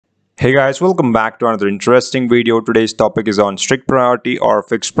Hey guys, welcome back to another interesting video. Today's topic is on strict priority or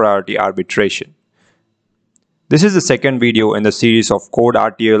fixed priority arbitration. This is the second video in the series of Code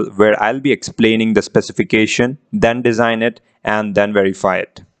RTL where I'll be explaining the specification, then design it, and then verify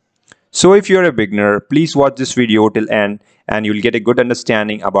it. So if you're a beginner, please watch this video till end and you'll get a good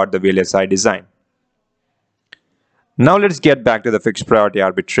understanding about the VLSI design. Now let's get back to the fixed priority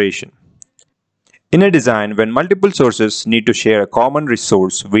arbitration. In a design, when multiple sources need to share a common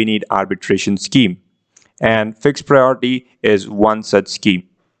resource, we need arbitration scheme. And fixed priority is one such scheme.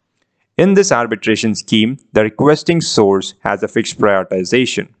 In this arbitration scheme, the requesting source has a fixed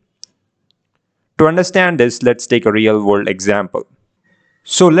prioritization. To understand this, let's take a real-world example.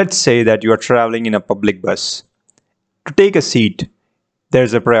 So let's say that you are traveling in a public bus. To take a seat,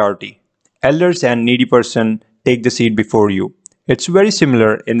 there's a priority. Elders and needy person take the seat before you. It's very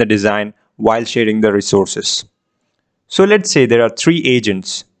similar in the design while sharing the resources. So let's say there are three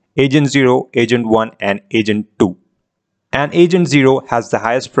agents, Agent 0, Agent 1 and Agent 2. And Agent 0 has the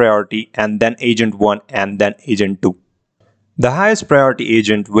highest priority and then Agent 1 and then Agent 2. The highest priority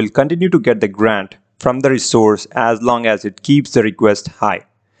agent will continue to get the grant from the resource as long as it keeps the request high.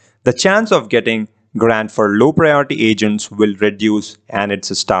 The chance of getting grant for low priority agents will reduce and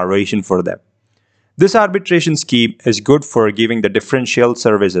it's a starvation for them. This arbitration scheme is good for giving the differential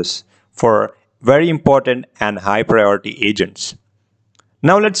services for very important and high priority agents.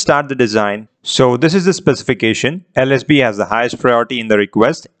 Now let's start the design. So this is the specification. LSB has the highest priority in the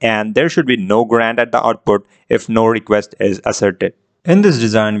request and there should be no grant at the output if no request is asserted. In this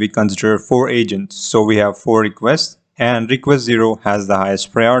design we consider 4 agents. So we have 4 requests and request 0 has the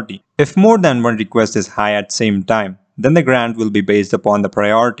highest priority. If more than one request is high at same time, then the grant will be based upon the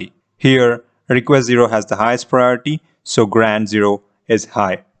priority. Here request 0 has the highest priority, so grant 0 is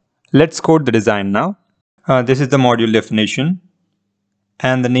high. Let's code the design now. This is the module definition.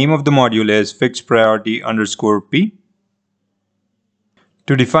 And the name of the module is fixed priority _ P.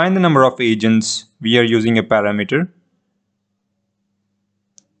 To define the number of agents, we are using a parameter.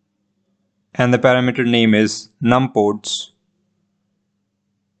 And the parameter name is numPorts.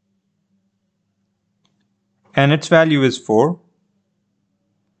 And its value is 4.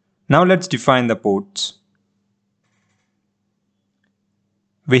 Now let's define the ports.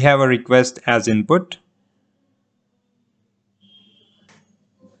 We have a request as input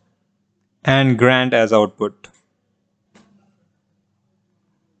and grant as output.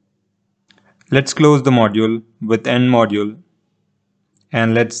 Let's close the module with end module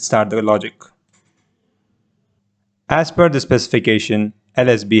and let's start the logic. As per the specification,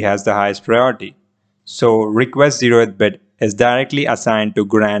 LSB has the highest priority. So request 0th bit is directly assigned to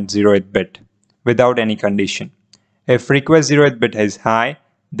grant 0th bit without any condition. If request 0th bit is high,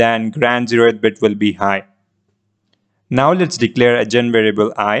 then grant 0th bit will be high. Now let's declare a gen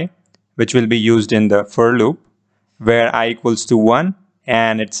variable I, which will be used in the for loop, where I equals to 1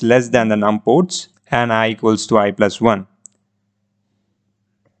 and it's less than the numPorts and I equals to I plus 1.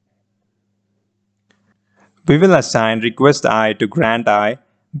 We will assign request I to grant I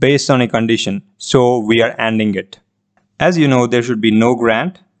based on a condition, so we are ANDing it. As you know, there should be no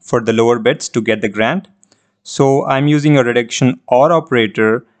grant for the lower bits to get the grant. So I'm using a reduction OR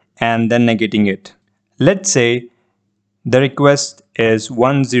operator and then negating it. Let's say the request is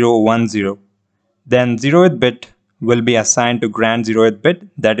 1010. Then 0th bit will be assigned to grant 0th bit,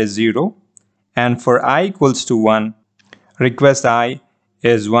 that is 0. And for I equals to 1, request I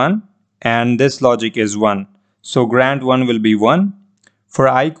is 1 and this logic is 1. So grant 1 will be 1. For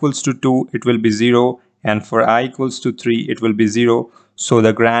I equals to 2, it will be 0. And for I equals to 3, it will be 0. So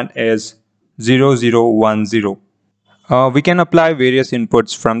the grant is 0010. We can apply various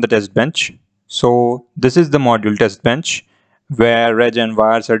inputs from the test bench. So this is the module test bench where reg and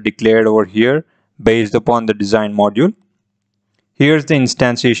vars are declared over here based upon the design module. Here's the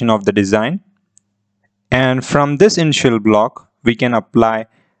instantiation of the design. And from this initial block, we can apply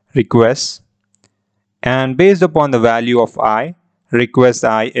requests. And based upon the value of I, request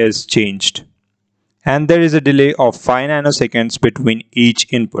I is changed. And there is a delay of 5 nanoseconds between each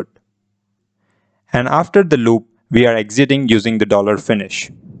input. And after the loop, we are exiting using the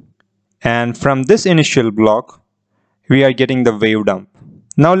 $finish. And from this initial block, we are getting the wave dump.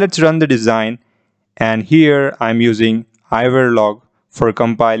 Now let's run the design. And here I'm using iverilog for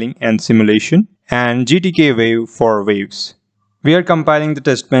compiling and simulation and GTK wave for waves. We are compiling the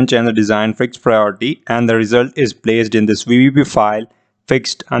test bench and the design fixed priority and the result is placed in this VVP file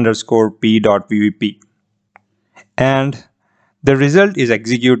fixed_p.vvp. And the result is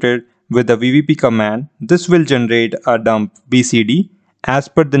executed with the VVP command. This will generate a dump BCD as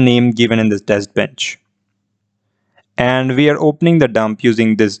per the name given in this test bench. and we are opening the dump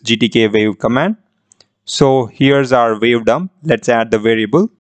using this gtk wave command. So here's our wave dump. Let's add the variable.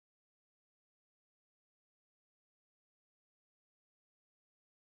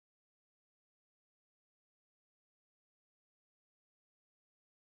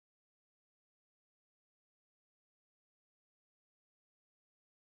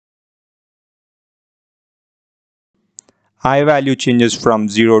 I value changes from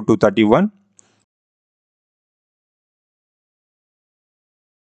 0 to 31.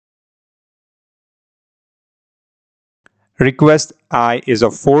 Request I is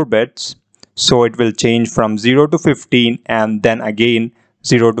of 4 bits, so it will change from 0 to 15 and then again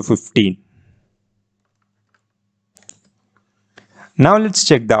 0 to 15. Now let's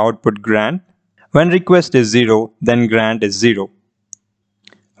check the output grant. When request is 0, then grant is 0.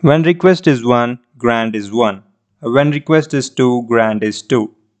 When request is 1, grant is 1. When request is 2, grant is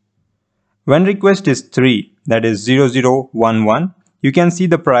 2. When request is 3, that is 0011, you can see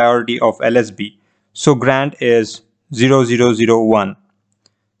the priority of LSB, so grant is 0001.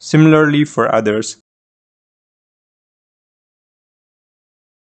 Similarly for others.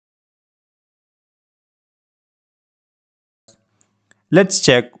 Let's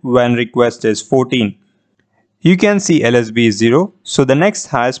check when request is 14. You can see LSB is 0, so the next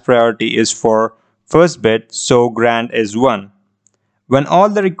highest priority is for first bit, so grant is 1. When all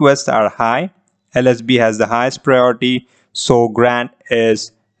the requests are high, LSB has the highest priority, so grant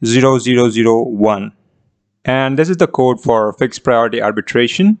is 0001. And this is the code for fixed priority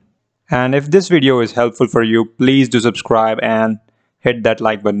arbitration. And if this video is helpful for you, please do subscribe and hit that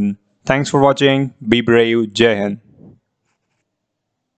like button. Thanks for watching. Be brave. Jai Hind.